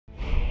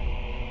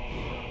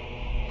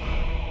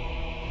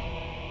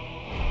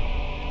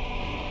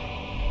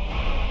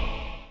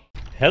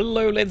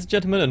Hello ladies and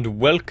gentlemen and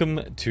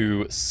welcome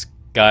to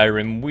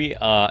Skyrim. We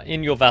are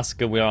in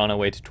Yorvaska. We are on our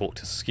way to talk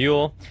to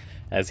SkyUI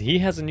as he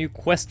has a new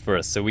quest for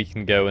us, so we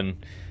can go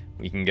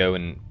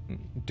and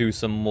do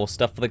some more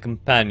stuff for the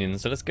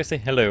companions. So let's go say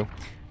hello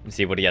and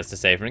see what he has to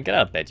say for him. Get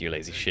out of bed, you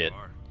lazy shit.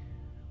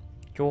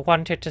 You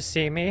wanted to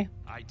see me?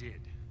 I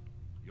did.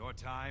 Your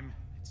time,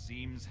 it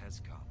seems, has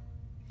come.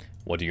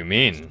 What do you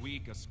mean? Last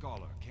week a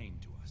scholar came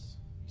to us.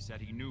 He said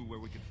he knew where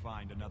we could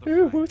find another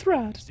Ooh, fragment. who's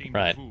right? Seemed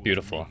Right, a fool to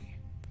beautiful. me.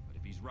 But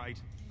if he's right,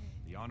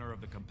 the honor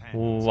of the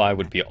companions. Ooh, I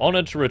would be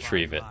honored to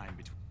retrieve it.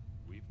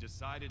 We've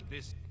decided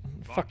this.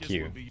 Fuck Farkas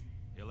you. will be-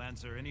 He'll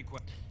answer any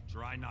question.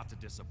 Try not to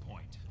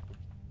disappoint,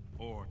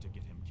 or to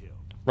get him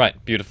killed.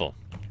 Right, beautiful.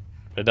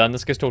 We're done.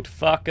 Let's go talk to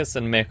Falskaar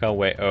and make our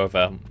way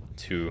over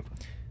to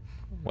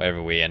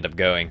wherever we end up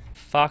going.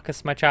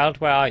 Falskaar, my child,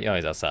 where are you? Oh,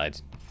 he's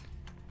outside.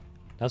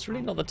 That's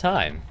really not the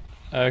time.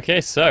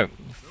 Okay, so,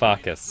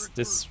 Falskaar.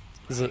 This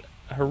is a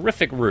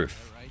horrific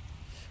roof.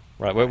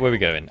 Right, where are we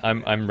going?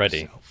 I'm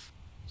ready.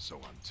 So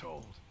I'm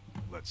told.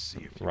 Let's see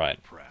if you Right.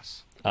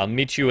 impress. I'll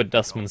meet you at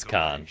Dustman's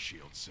Khan.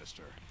 Shield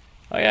sister.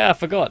 Oh yeah, I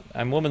forgot.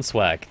 I'm woman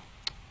swag.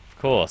 Of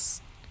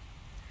course.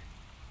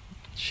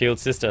 Shield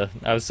sister.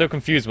 I was so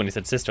confused when he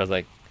said sister. I was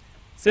like,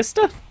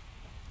 sister?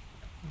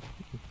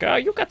 Girl,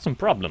 you got some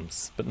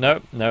problems. But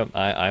no,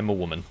 I'm a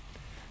woman.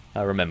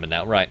 I remember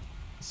now. Right.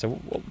 So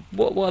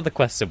what other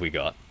quests have we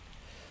got?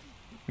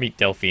 Meet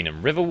Delphine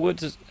in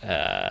Riverwood.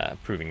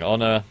 Proving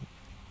honor.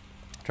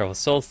 Travel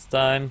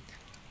Solstein.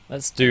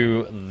 Let's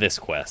do this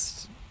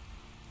quest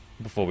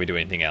before we do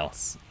anything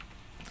else.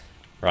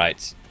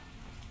 Right.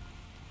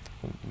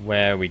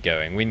 Where are we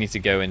going? We need to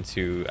go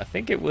into, I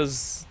think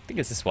it's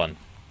this one.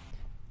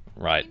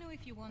 Right.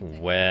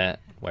 Where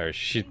is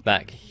she? She's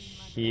back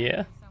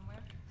here?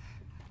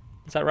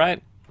 Is that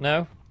right?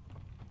 No?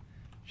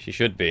 She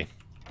should be.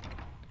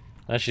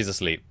 Unless she's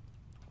asleep.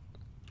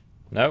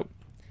 Nope.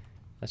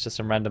 That's just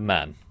some random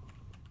man.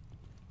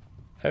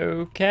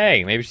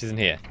 Okay, maybe she's in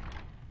here.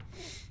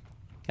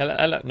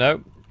 Hello,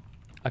 no.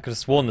 I could have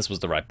sworn this was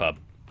the right pub.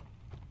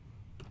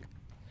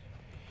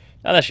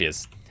 Oh, there she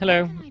is.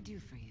 Hello. What can I do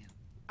for you?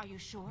 Are you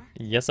sure?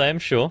 Yes, I am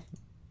sure.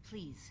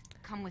 Please,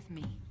 come with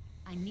me.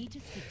 I need to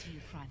speak to you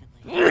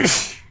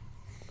privately.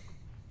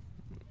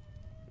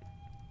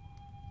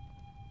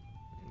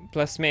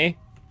 Bless me.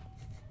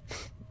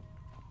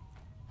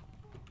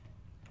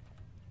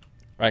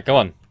 Right, go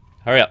on.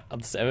 Hurry up. Up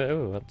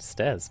the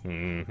stairs.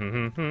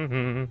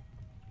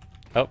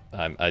 Oh,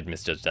 I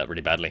misjudged that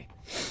really badly.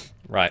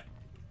 Right.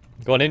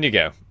 Go on, in you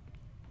go.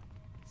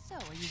 So,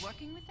 are you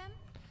working with them?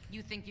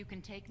 You think you can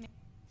take me?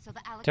 So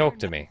the Talk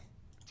to me.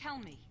 Tell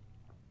me.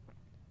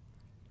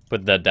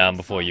 Put that down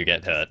before you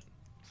get hurt.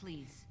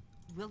 Please,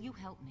 will you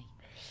help me?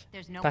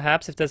 There's no.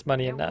 Perhaps if there's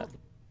money in There that. will-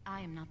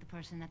 I am not the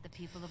person that the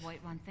people of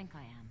Whiterun think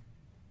I am.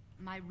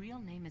 My real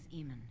name is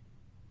Eamon.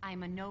 I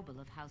am a noble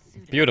of House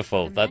Suda.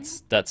 Beautiful. The men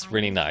That's I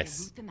really need to nice.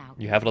 root them out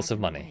You and have drag lots of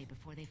them money. away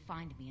before they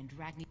find me and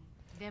drag me.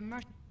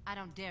 I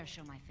don't dare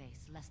show my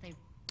face, lest they.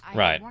 I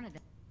Right. wanted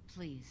them.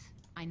 Please,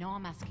 I know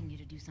I'm asking you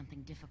to do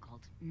something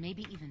difficult,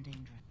 maybe even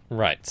dangerous.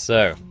 Right,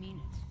 so I mean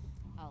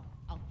it.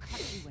 I'll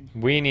cut you in half.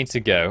 we need to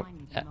go. Find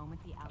me the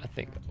moment the I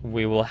think Alec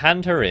we will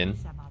hand her in,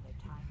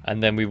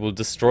 and then we will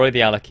destroy the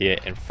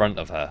Alakia in front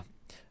of her.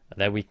 And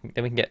then we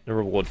can get the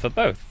reward for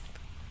both.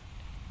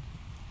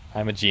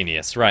 I'm a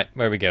genius. Right,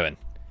 where are we going?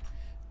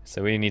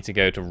 So we need to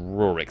go to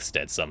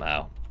Rorikstead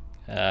somehow.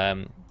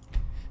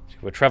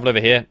 We'll travel over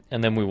here,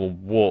 and then we will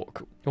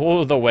walk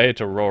all the way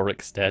to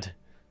Rorikstead.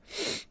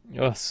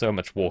 Oh, so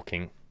much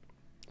walking.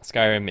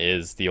 Skyrim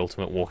is the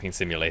ultimate walking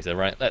simulator.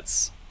 Right,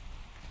 let's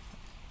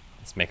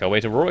make our way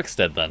to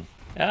Rorikstead then.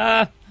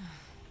 Ah!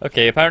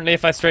 Okay, apparently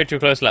if I stray too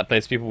close to that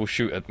place, people will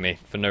shoot at me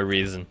for no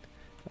reason.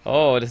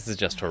 Oh, this is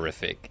just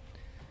horrific.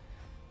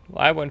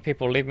 Why won't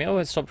people leave me? Oh,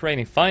 it stopped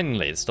raining.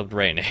 Finally, it stopped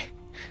raining.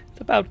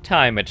 It's about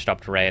time it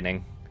stopped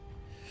raining.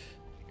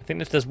 I think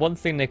if there's one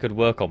thing they could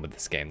work on with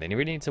this game, they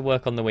really need to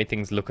work on the way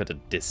things look at a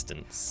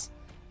distance.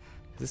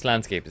 This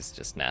landscape is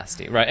just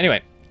nasty. Right,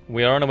 anyway,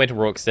 we are on our way to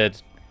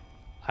Rorikstead.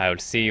 I will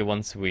see you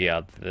once we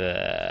are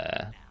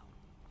there.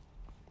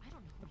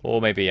 Or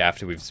maybe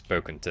after we've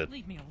spoken to...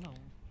 Leave me alone.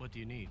 What do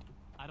you need?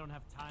 I don't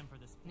have time for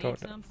this. Go- Need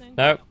something?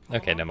 No?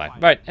 Okay, never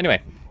mind. Right,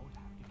 anyway.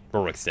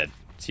 Rorikstead.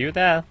 See you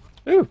there.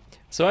 Ooh,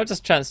 so I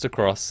just chanced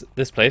across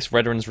this place,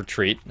 Redrun's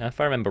Retreat. Now,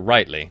 if I remember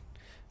rightly,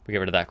 we get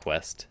rid of that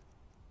quest.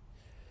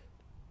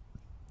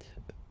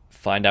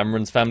 Find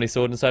Amrun's family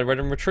sword inside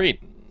Redrun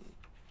Retreat.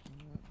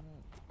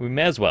 We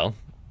may as well,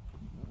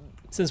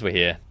 since we're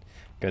here,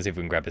 go see if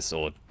we can grab his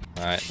sword.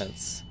 Alright,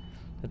 let's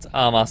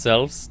arm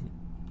ourselves.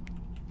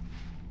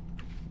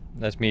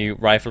 Let me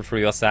rifle through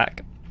your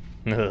sack.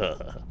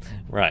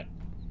 Right.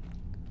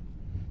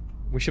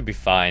 We should be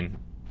fine.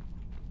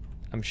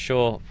 I'm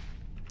sure...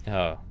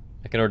 Oh,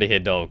 I can already hear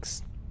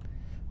dogs.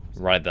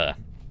 Right there.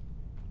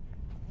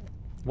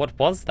 What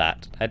was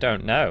that? I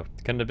don't know.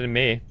 It couldn't have been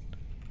me.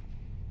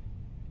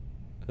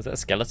 Was that a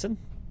skeleton?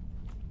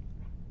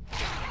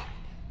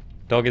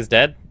 Dog is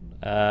dead.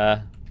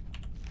 It's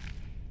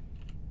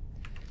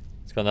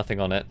got nothing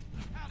on it.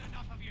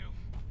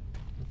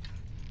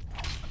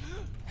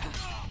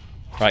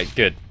 Right,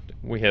 good.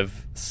 We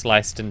have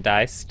sliced and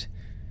diced.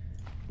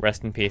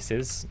 Rest in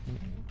pieces.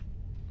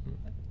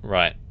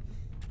 Right.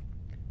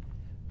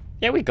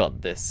 Yeah, we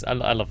got this. I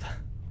love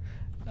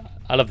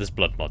this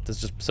blood mod.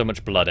 There's just so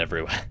much blood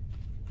everywhere.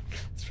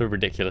 It's so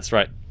ridiculous.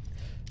 Right.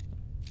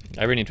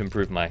 I really need to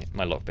improve my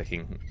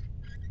lockpicking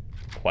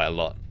quite a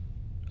lot.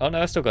 Oh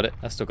no, I still got it.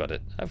 I still got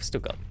it. I still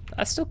got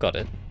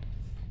it.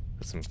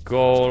 Got some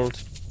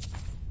gold.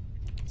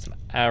 Some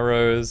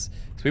arrows.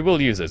 So we will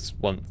use this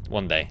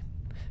one day.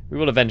 We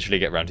will eventually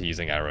get around to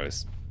using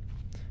arrows.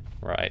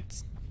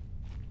 Right.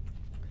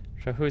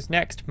 So who's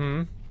next?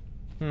 What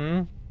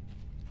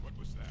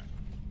was that?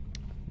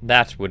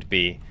 That would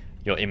be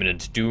your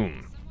imminent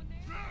doom.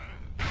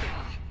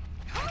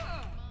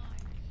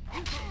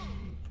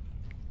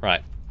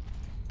 Right.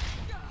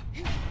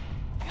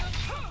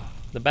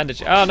 The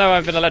bandage. Oh no,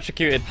 I've been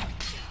electrocuted.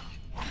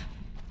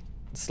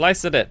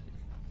 Slice at it.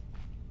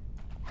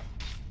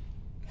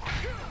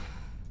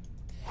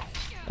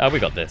 Oh, we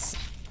got this.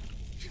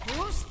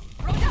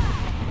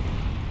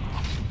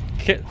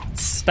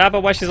 Stab her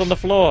while she's on the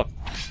floor.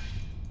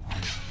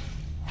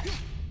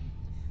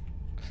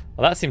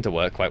 Well, that seemed to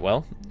work quite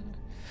well.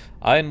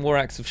 Iron War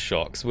Axe of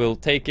Shocks. We'll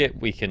take it.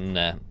 We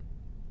can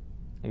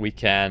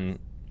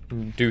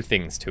do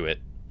things to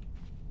it.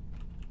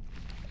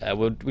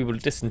 We will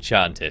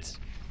disenchant it,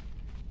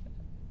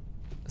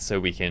 so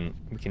we can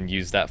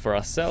use that for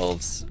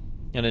ourselves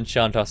and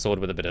enchant our sword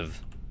with a bit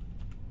of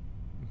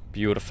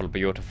beautiful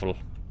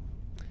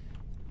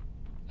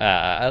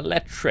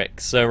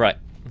electric. So right,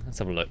 let's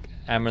have a look.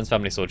 Amron's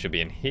family sword should be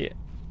in here.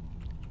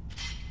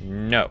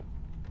 No.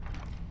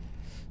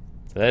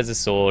 So there's a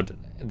sword,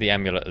 the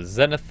amulet of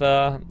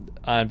Zenithar,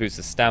 iron boots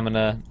of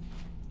stamina.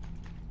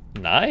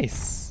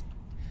 Nice.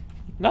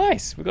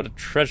 Nice. We've got a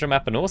treasure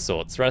map and all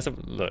sorts. Right, let's have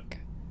a look.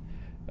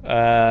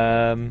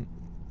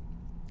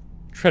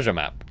 Treasure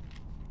map.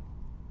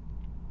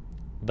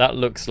 That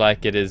looks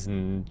like it is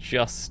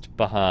just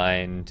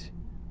behind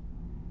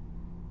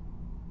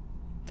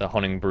the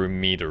Honningbrew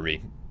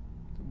Meadery.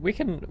 We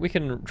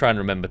can try and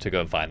remember to go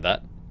and find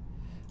that.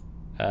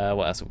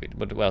 What else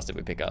did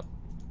we pick up?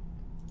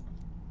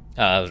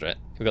 Ah, that was right.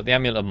 We've got the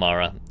Amulet of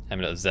Mara,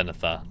 Amulet of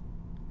Zenithar.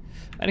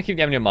 I'm gonna keep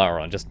the Amulet of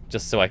Mara on just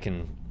so I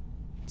can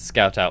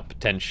scout out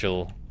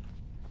potential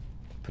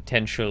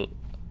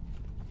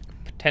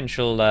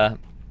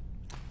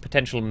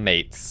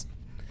mates.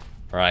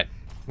 Right,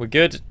 we're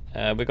good.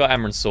 We got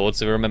Amron's sword,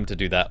 so we remember to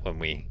do that when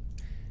we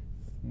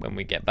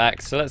get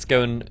back. So let's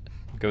go and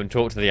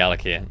talk to the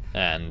Alakir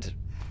and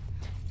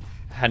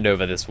hand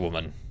over this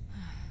woman.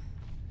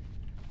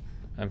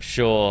 I'm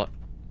sure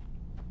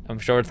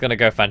it's gonna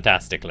go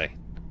fantastically.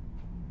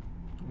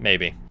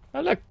 Maybe.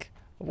 Oh look,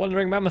 a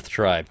wandering mammoth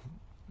tribe.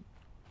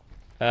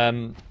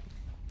 You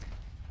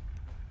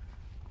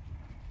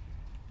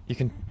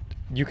can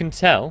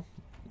tell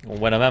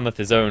when a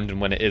mammoth is owned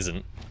and when it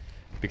isn't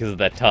because of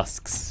their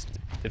tusks.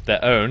 If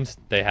they're owned,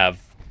 they have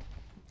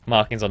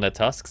markings on their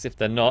tusks. If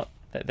they're not,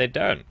 they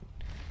don't.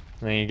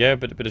 There you go,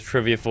 bit of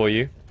trivia for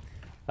you.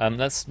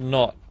 Let's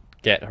not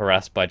get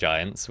harassed by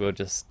giants. We'll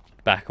just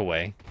back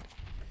away.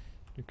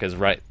 Because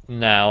right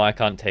now I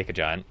can't take a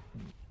giant.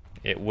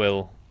 It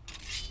will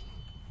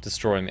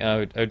destroy me.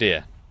 Oh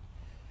dear.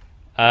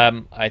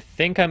 I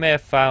think I may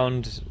have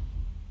found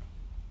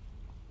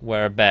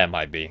where a bear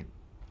might be.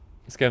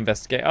 Let's go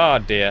investigate. Oh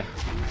dear.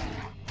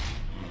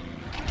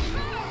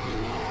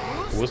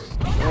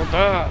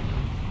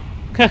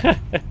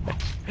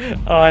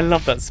 Oh, I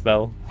love that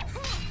spell.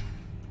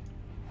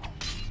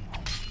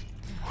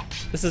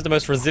 This is the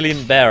most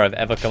resilient bear I've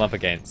ever come up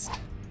against.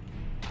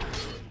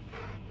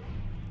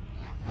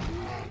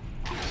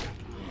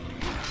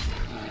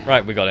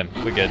 Right, we got him.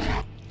 We're good.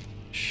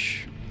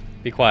 Shh.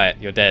 Be quiet.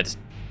 You're dead.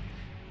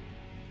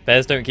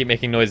 Bears don't keep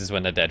making noises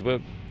when they're dead.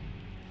 We'll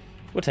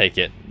take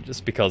it,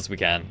 just because we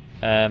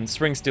can.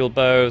 Spring steel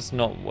bows,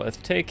 not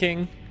worth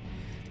taking.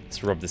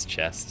 Let's rob this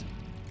chest.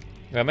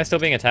 Am I still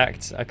being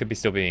attacked? I could be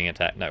still being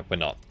attacked. No, we're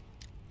not.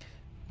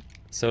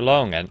 So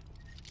long, and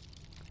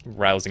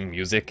rousing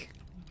music.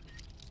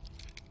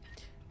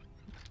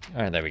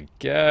 Alright, there we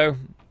go.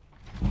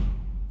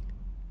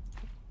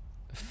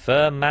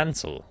 Fur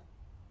mantle.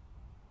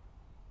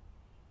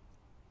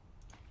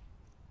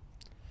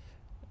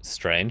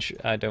 Strange.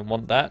 I don't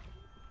want that.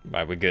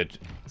 Right, we're good.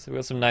 So we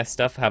got some nice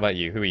stuff. How about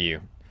you? Who are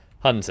you?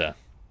 Hunter.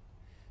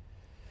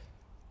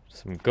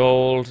 Some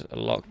gold, a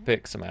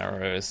lockpick, some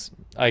arrows.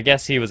 I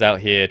guess he was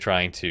out here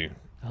trying to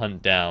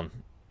hunt down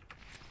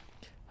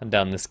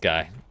this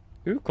guy.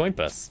 Ooh, coin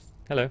purse.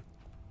 Hello.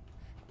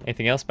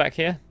 Anything else back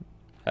here?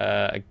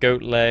 A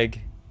goat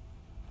leg.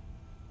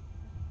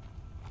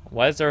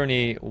 Why is there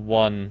only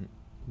one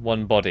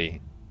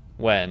body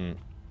when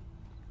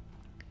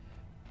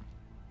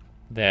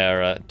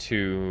there are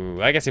two?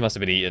 I guess he must have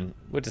been eaten.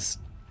 We'll just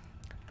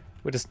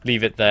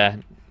leave it there.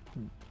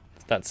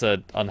 That's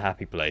an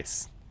unhappy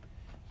place.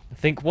 I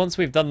think once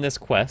we've done this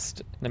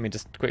quest, let me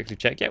just quickly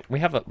check. Yeah, we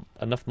have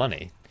enough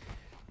money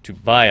to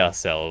buy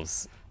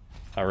ourselves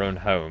our own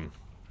home,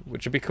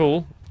 which would be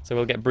cool. So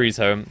we'll get Breeze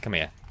home. Come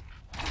here.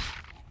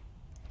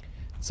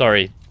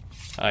 Sorry,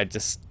 I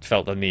just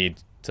felt the need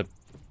to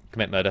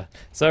commit murder.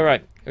 So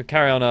right, we'll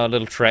carry on our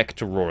little trek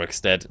to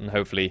Rorikstead, and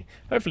hopefully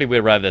we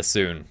arrive there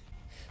soon.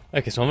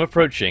 Okay, so I'm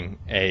approaching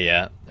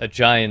a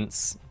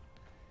giant's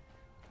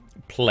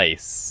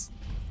place.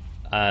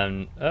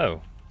 Oh,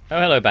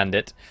 hello,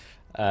 bandit.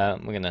 We're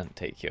gonna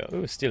take your...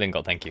 Ooh, stealing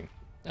god, thank you.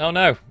 Oh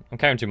no, I'm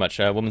carrying too much.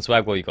 Woman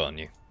swag, what you got on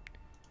you?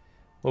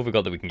 What have we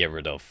got that we can get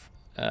rid of?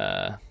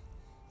 Not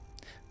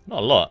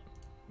a lot.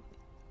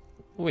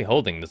 What are we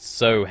holding that's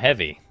so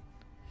heavy?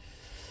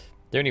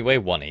 They only weigh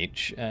 1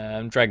 each.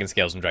 Dragon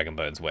scales and dragon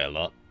bones weigh a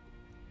lot.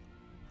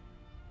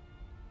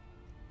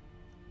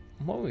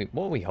 What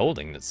are we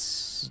holding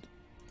that's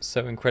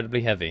so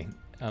incredibly heavy?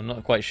 I'm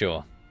not quite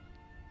sure.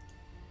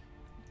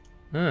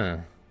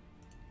 Could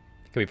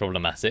be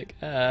problematic.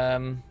 Guess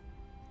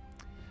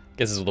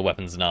this is all the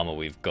weapons and armor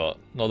we've got.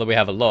 Not that we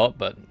have a lot,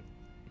 but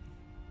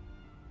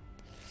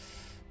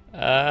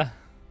I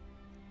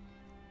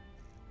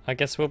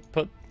guess we'll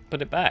put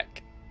it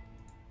back.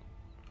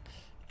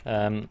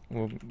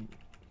 We'll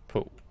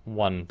put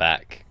 1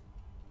 back,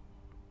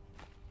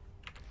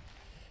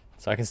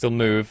 so I can still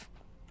move.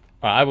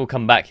 Alright, I will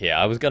come back here.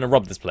 I was gonna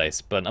rob this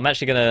place, but I'm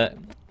actually gonna...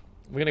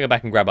 We're gonna go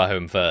back and grab our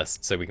home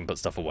first, so we can put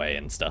stuff away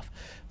and stuff.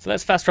 So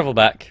let's fast travel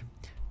back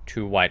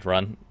to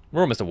Whiterun.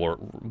 We're almost at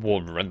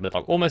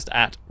almost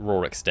at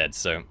Rorikstead,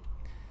 so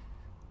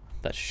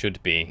that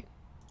should be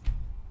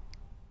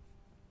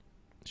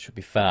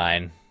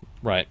fine.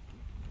 Right,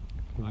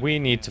 we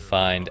need to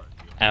find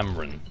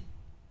Amren.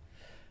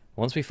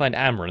 Once we find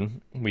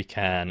Amren, we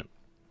can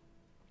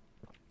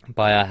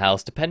buy our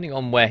house, depending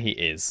on where he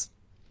is.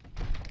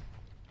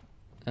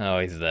 Oh,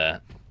 he's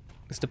there.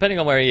 It's depending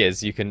on where he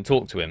is, you can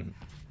talk to him.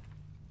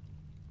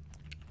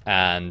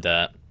 And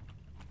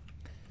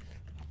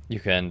you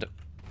can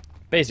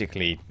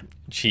basically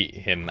cheat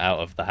him out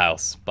of the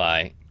house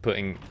by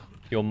putting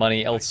your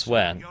money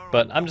elsewhere.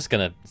 But I'm just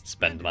going to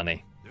spend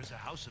money. There's a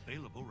house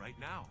available right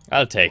now.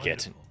 I'll take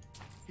it.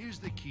 Here's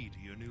the key to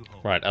your new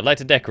home. Right, I'd like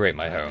to decorate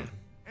my home.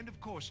 And of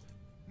course,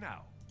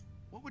 now,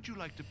 what would you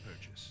like to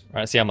purchase?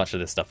 Right, let's see how much of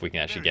this stuff we can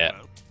actually get.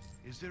 Well.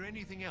 Is there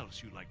anything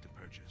else you'd like to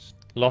purchase?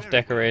 Loft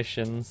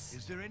decorations. Well.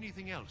 Is there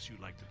anything else you'd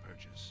like to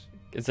purchase?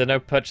 Is there no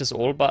purchase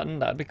all button?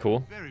 That'd be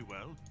cool. Very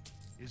well.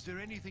 Is there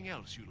anything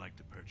else you'd like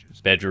to purchase?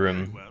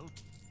 Bedroom. Very well.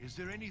 Is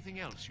there anything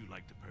else you'd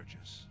like to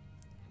purchase?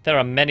 There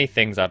are many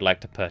things I'd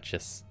like to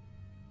purchase.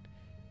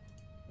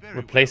 Very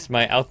Replace well.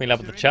 my alchemy lab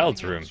with the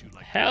child's room.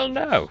 Hell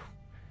no!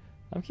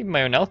 I'm keeping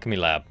my own alchemy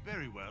lab.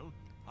 Very well.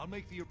 I'll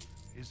make the...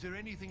 Is there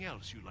anything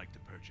else you'd like to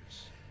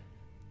purchase?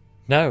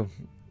 No.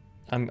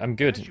 I'm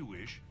good. As you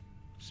wish.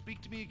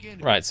 Speak to me again.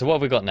 Right, so what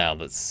have we got now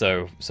that's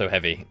so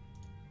heavy?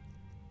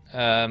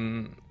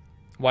 Whiterun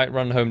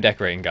home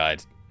decorating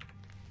guide.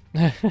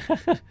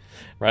 Right,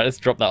 let's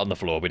drop that on the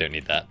floor. We don't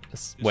need that.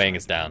 It's weighing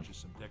us down.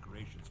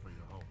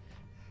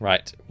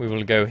 Right, we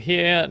will go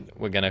here.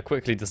 We're going to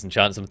quickly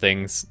disenchant some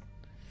things.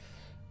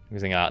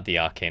 Using the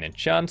arcane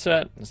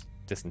enchanter. Let's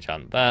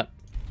disenchant that.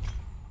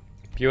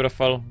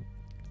 Beautiful.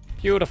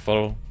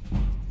 Beautiful.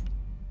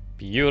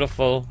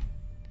 Beautiful.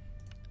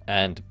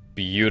 And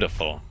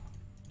beautiful.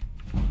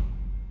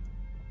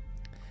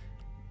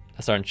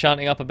 Let's start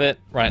enchanting up a bit.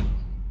 Right,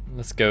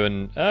 let's go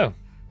and... Oh.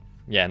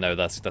 Yeah, no,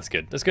 that's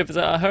good. Let's go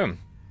visit our home.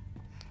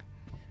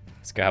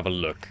 Let's go have a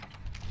look.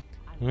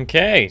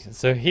 Okay,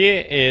 so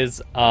here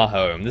is our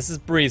home. This is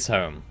Bree's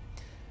home.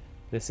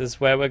 This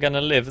is where we're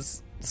gonna live.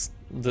 It's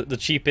the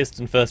cheapest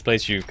and first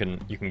place you can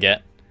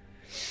get.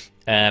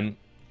 There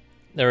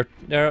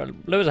are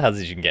loads of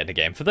houses you can get in the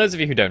game. For those of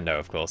you who don't know,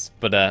 of course.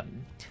 But this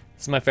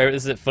is my favorite.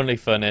 This is it fully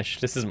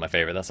furnished. This isn't my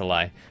favorite. That's a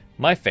lie.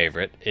 My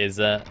favorite is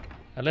a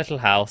little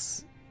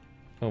house.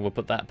 Oh, we'll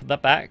put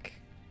that back.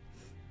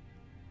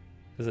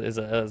 Is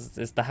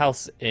the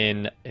house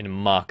in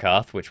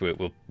Markarth, which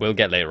we'll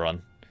get later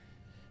on.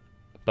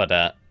 But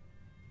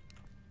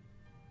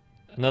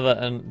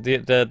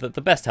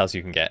the best house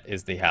you can get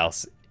is the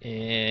house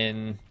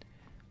in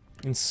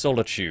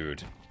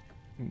Solitude.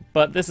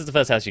 But this is the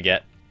first house you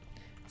get.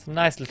 It's a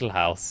nice little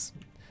house.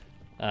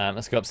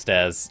 Let's go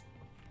upstairs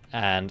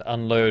and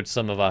unload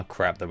some of our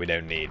crap that we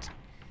don't need.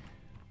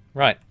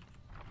 Right,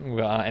 we've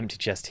got our empty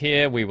chest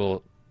here. We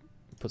will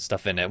put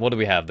stuff in it. What do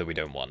we have that we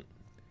don't want?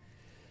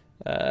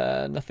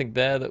 Nothing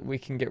there that we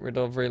can get rid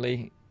of,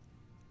 really.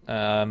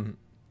 I'm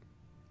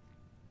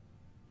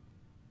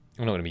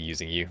not going to be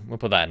using you. We'll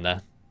put that in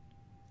there.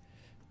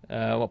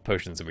 What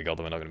potions have we got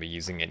that we're not going to be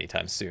using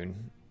anytime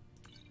soon?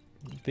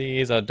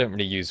 These, I don't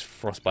really use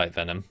frostbite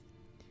venom.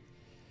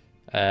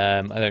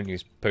 I don't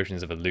use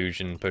potions of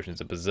illusion,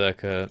 potions of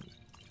berserker.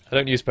 I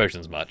don't use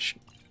potions much,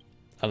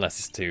 unless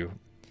it's to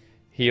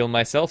heal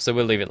myself, so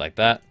we'll leave it like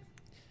that.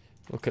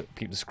 We'll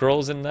keep the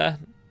scrolls in there.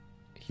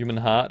 Human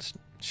heart,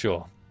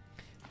 sure.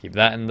 Keep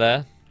that in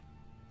there.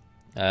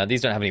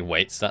 These don't have any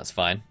weights, so that's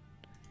fine.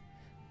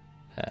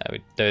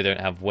 We don't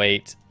have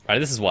weight. Right,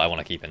 this is what I want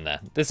to keep in there.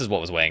 This is what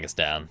was weighing us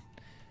down.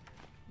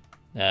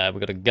 We've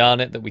got a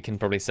garnet that we can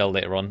probably sell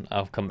later on.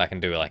 I'll come back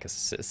and do like a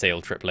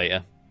sale trip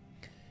later.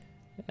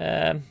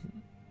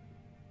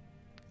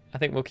 I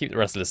think we'll keep the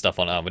rest of the stuff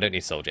on. We don't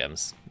need soul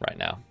gems right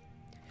now.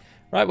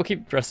 Right, we'll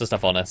keep the rest of the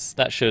stuff on us.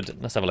 That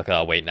should... Let's have a look at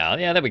our weight now.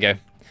 Yeah, there we go.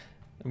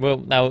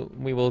 Now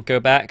we will go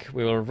back.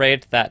 We will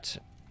raid that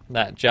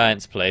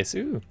giant's place.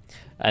 Ooh.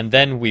 And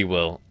then we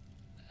will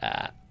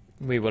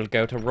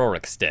go to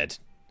Rorikstead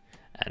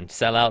and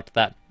sell out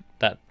that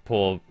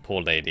poor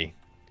lady.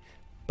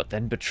 But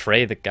then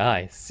betray the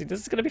guy. See, this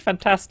is going to be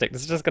fantastic.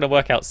 This is just going to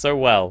work out so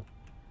well.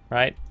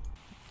 Right?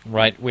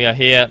 Right, we are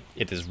here.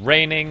 It is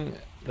raining.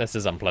 This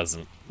is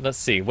unpleasant. Let's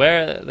see.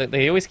 Where...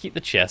 They always keep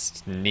the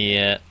chest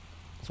near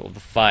sort of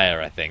the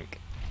fire, I think.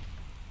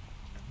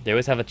 They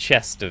always have a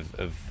chest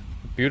of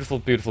beautiful,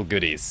 beautiful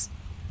goodies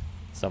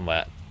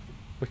somewhere.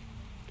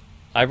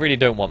 I really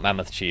don't want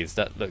mammoth cheese.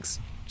 That looks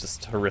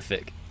just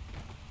horrific.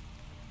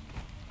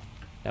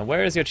 Now,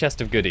 where is your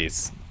chest of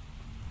goodies?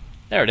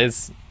 There it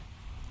is.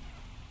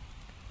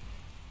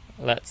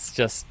 Let's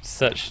just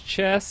search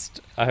chest.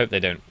 I hope they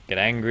don't get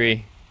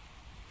angry.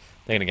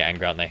 They're gonna get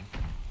angry, aren't they?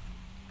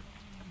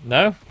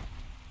 No?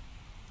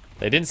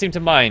 They didn't seem to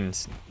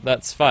mind.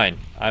 That's fine.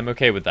 I'm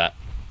okay with that.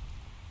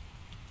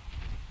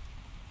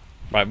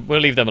 Right, we'll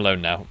leave them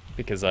alone now,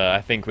 because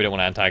I think we don't want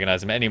to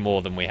antagonize them any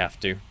more than we have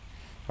to.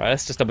 Right,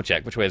 let's just double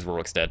check. Which way is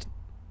Rorikstead?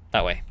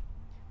 That way.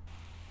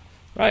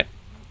 Right,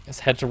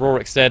 let's head to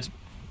Rorikstead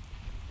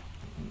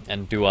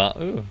and do our...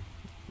 Ooh,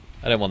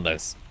 I don't want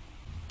those.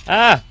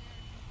 Ah!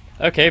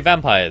 Okay,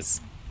 vampires.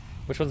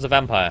 Which one's a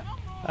vampire?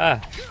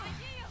 Ah.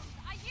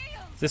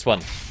 It's this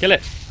one. Kill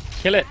it.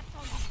 Kill it.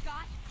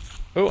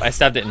 Oh, I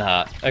stabbed it in the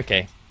heart.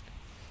 Okay.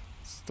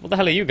 What the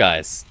hell are you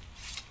guys?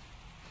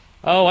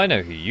 Oh, I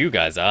know who you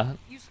guys are.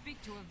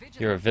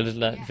 You're a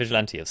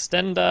vigilante of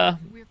Stendar.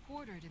 We're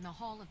quartered in the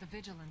Hall of the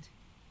Vigilant.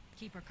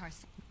 Keeper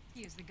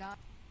He is the god.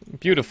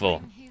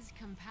 Beautiful.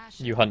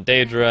 You hunt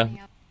Daedra.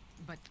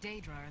 But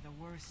Daedra are the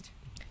worst.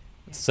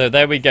 So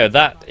there we go.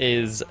 That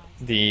is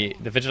the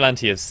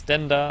vigilante of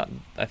Stendar.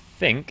 I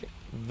think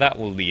that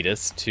will lead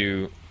us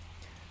to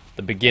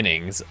the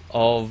beginnings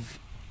of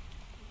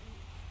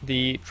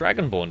the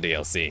Dragonborn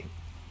DLC.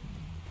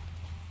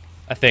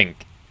 I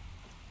think.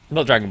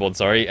 Not Dragonborn,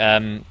 sorry.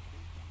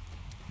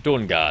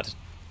 Dawnguard.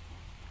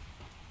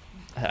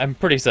 I'm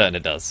pretty certain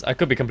it does. I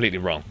could be completely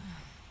wrong.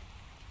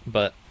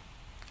 But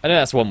I know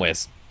that's one way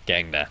of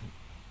getting there.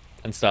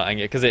 And starting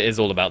it, because it is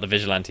all about the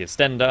Vigilante of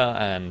Stendar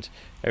and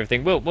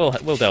everything. We'll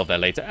delve there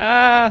later.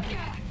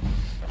 Ah!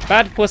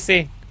 Bad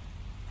pussy.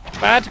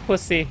 Bad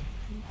pussy.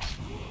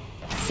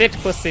 Sit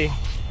pussy.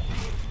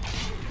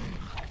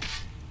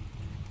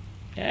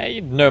 Yeah,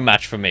 you're no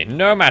match for me.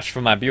 No match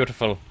for my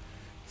beautiful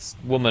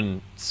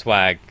woman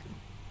swag.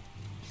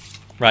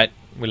 Right,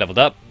 we leveled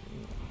up.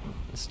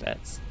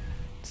 Let's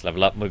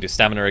level up. We'll do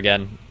stamina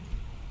again.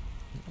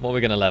 What are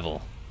we going to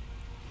level?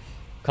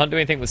 Can't do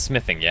anything with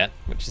smithing yet,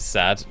 which is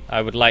sad.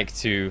 I would like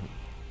to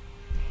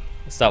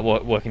start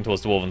working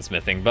towards dwarven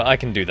smithing, but I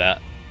can do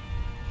that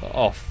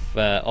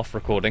off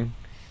recording.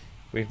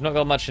 We've not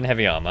got much in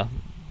heavy armor.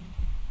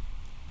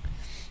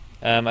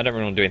 I don't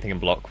really want to do anything in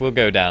block. We'll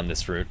go down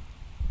this route.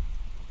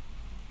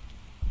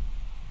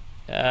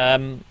 I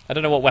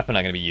don't know what weapon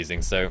I'm going to be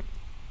using, so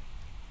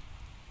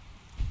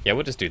yeah,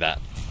 we'll just do that.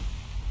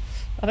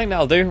 I think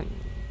that'll do.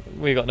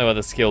 We've got no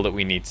other skill that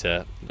we need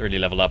to really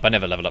level up. I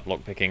never level up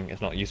lockpicking.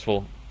 It's not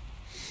useful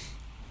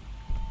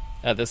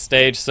at this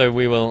stage, so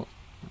we will...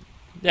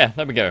 Yeah,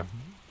 there we go.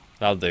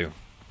 That'll do.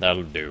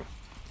 That'll do.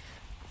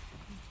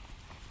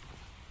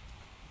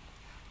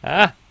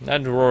 Ah,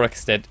 and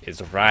Rorikstead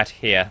is right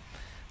here.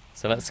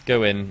 So let's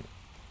go in,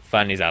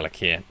 find these Alec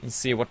here, and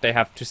see what they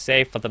have to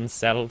say for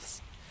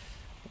themselves.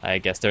 I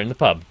guess they're in the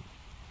pub.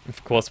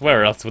 Of course,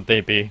 where else would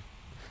they be?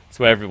 It's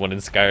where everyone in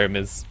Skyrim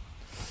is.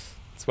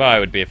 It's where I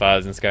would be if I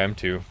was in Skyrim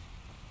too.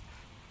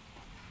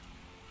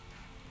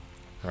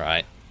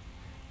 Right.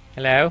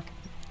 Hello?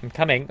 I'm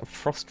coming.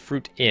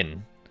 Frostfruit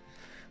Inn.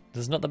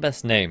 This is not the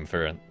best name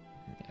for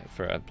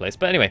a place,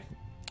 but anyway.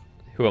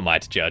 Who am I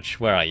to judge?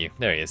 Where are you?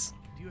 There he is.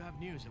 Do you have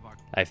news of our...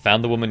 I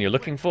found the woman you're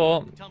looking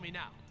for. Tell me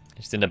now.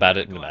 She's in about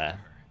it in there.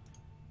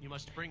 You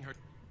must bring her.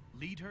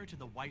 Lead her to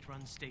the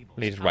Whiterun stables.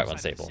 Lead her to Whiterun outside the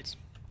stables. city.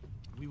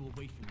 We will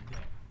wait for you there.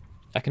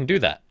 I can do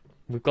that.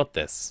 We've got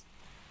this.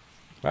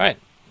 Right.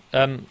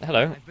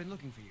 Hello. I've been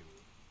looking for you.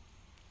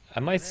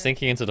 Am I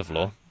sinking into the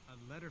floor?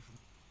 A letter from...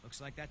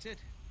 Looks like that's it.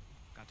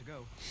 Got to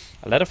go.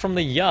 A letter from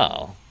the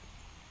Jarl.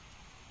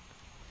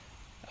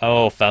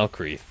 Oh,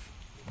 Falkreath.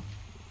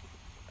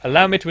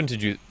 Allow me to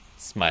introduce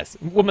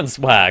woman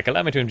swag.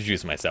 Allow me to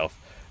introduce myself.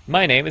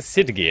 My name is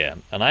Sidgeir,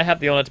 and I have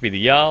the honor to be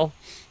the Jarl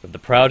of the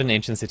proud and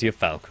ancient city of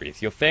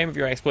Falkreath. Your fame of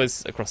your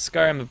exploits across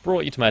Skyrim have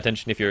brought you to my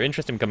attention. If you're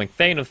interested in becoming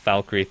Thane of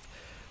Falkreath,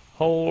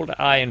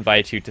 I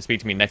invite you to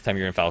speak to me next time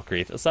you're in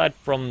Falkreath. Aside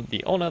from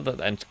the honor that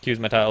accuse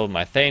my title,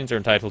 my Thanes are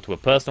entitled to a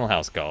personal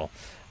housecarl.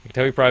 I can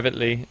tell you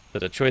privately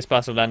that a choice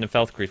parcel of land in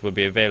Falkreath will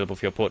be available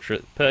for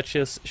your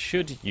purchase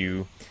should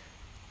your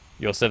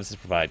services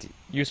provide.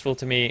 Useful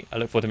to me. I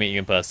look forward to meeting you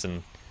in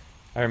person.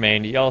 I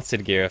remain Jarl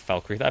Sidgeir of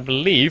Falkreath. I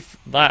believe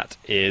that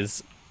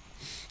is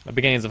the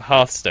beginnings of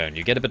Hearthstone.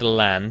 You get a bit of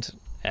land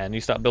and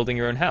you start building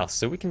your own house.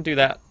 So we can do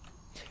that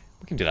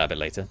We can do that a bit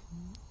later.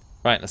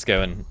 Right, let's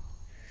go and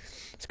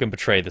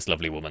betray this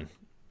lovely woman.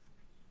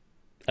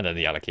 And then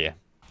the Alakir.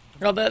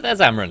 Oh, there's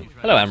Amron.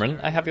 Hello, Amron.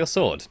 I have your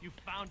sword. You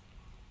found.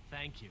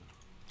 Thank you.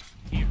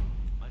 Here,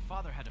 my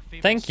father had a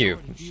favorite Thank you.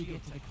 sword and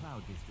shield.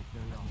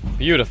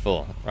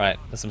 Beautiful. Right,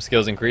 there's some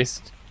skills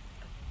increased.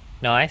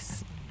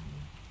 Nice.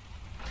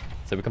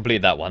 So we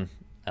completed that one.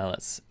 Now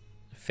let's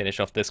finish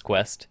off this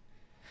quest.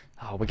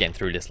 Oh, we're getting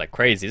through this like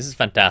crazy. This is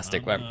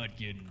fantastic. I'm not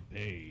getting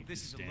paid.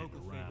 This is a Stand local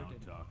around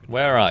talking.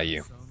 Where are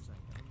you?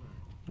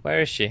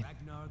 Where is she?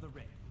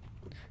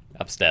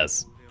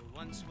 Upstairs.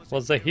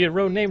 Was a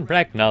hero named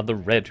Ragnar the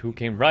Red who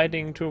came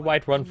riding to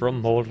Whiterun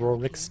from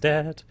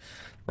Mordorikstead.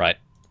 Right.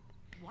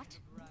 What?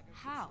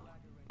 How?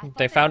 I thought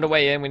They found a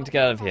way in. We need to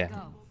get out of here.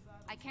 Go.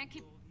 I can't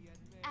keep.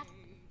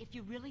 If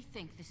you really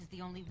think this is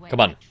the only way, Come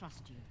on. I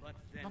trust you.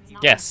 Let's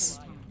not Yes.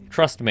 waste time.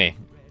 Trust me.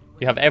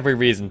 You have every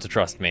reason to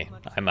trust me.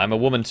 I'm a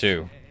woman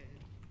too.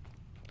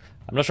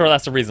 I'm not sure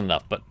that's a reason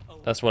enough, but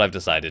that's what I've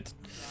decided.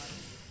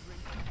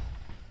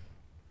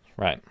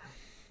 Right.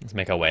 Let's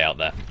make our way out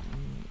there.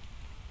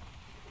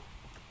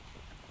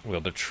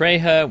 We'll betray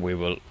her.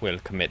 We'll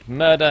commit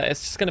murder.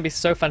 It's just going to be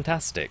so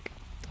fantastic.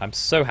 I'm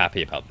so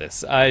happy about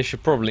this. I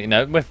should probably...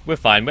 No, we're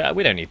fine.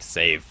 We don't need to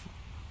save.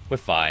 We're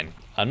fine.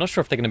 I'm not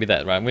sure if they're going to be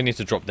there. Right, we need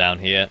to drop down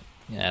here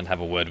and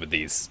have a word with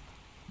these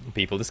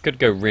people. This could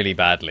go really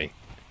badly.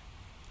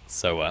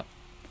 So,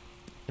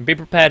 be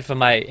prepared for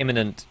my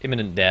imminent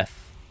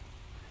death.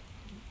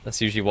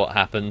 That's usually what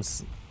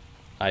happens.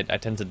 I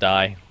tend to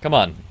die. Come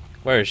on.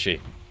 Where is she?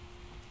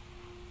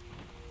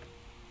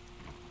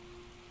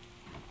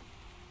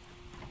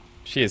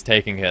 She is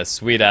taking her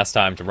sweet-ass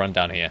time to run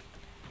down here.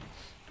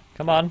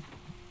 Come on.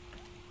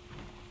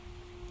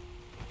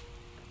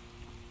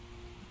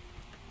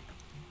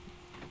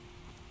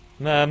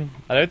 I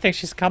don't think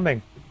she's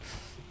coming.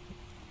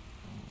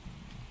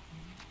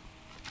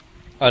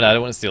 Oh no, I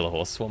don't want to steal the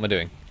horse. What am I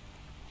doing?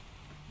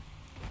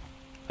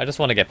 I just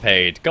want to get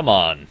paid. Come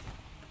on.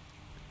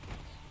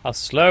 How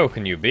slow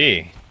can you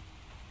be?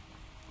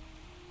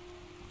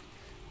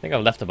 I think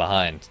I've left her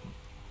behind.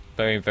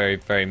 Very, very,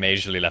 very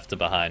majorly left her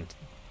behind.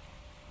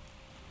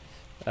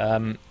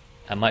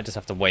 I might just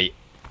have to wait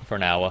for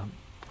an hour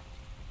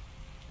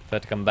for her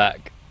to come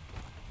back.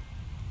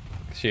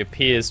 She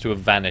appears to have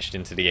vanished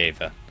into the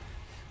Aether.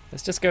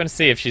 Let's just go and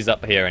see if she's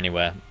up here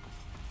anywhere.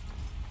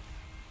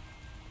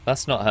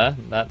 That's not her.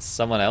 That's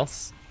someone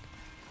else.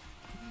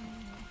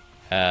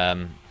 There's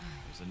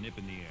a nip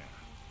in the air.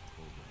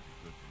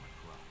 Good for my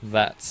crop.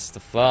 That's the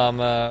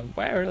farmer.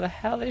 Where the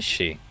hell is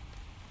she?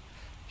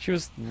 She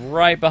was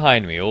right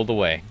behind me all the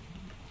way.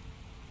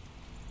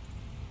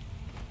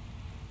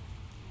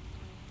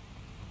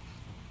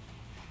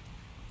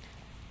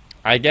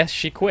 I guess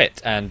she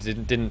quit and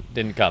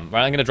didn't come.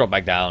 Right, I'm gonna drop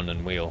back down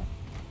and we'll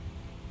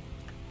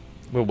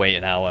wait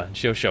an hour.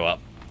 She'll show up,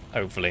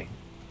 hopefully.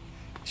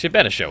 She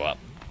better show up.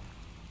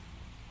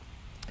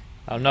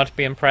 I'll not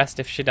be impressed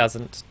if she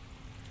doesn't.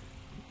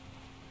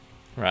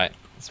 Right,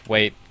 let's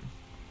wait.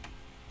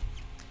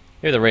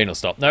 Maybe the rain will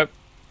stop. Nope.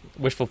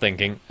 Wishful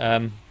thinking.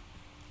 The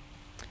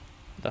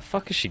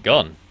fuck is she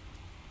gone?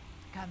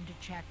 Come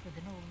to chat with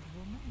an old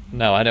woman?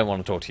 No, I don't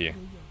want to talk to you.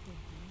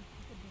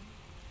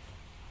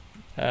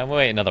 We'll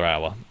wait another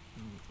hour.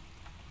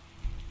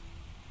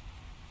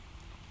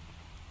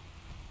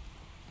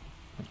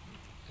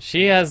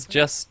 She has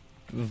just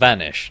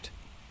vanished.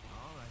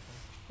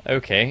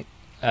 Okay.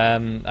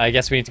 I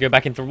guess we need to go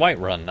back into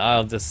Whiterun.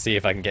 I'll just see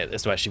if I can get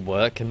this to actually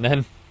work, and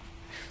then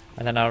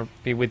I'll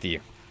be with you.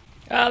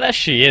 Ah, there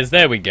she is.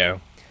 There we go.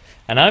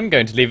 And I'm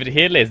going to leave it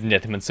here, ladies and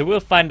gentlemen, so we'll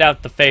find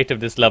out the fate of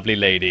this lovely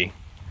lady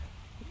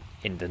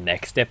in the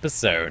next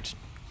episode.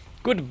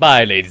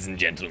 Goodbye, ladies and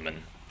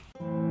gentlemen.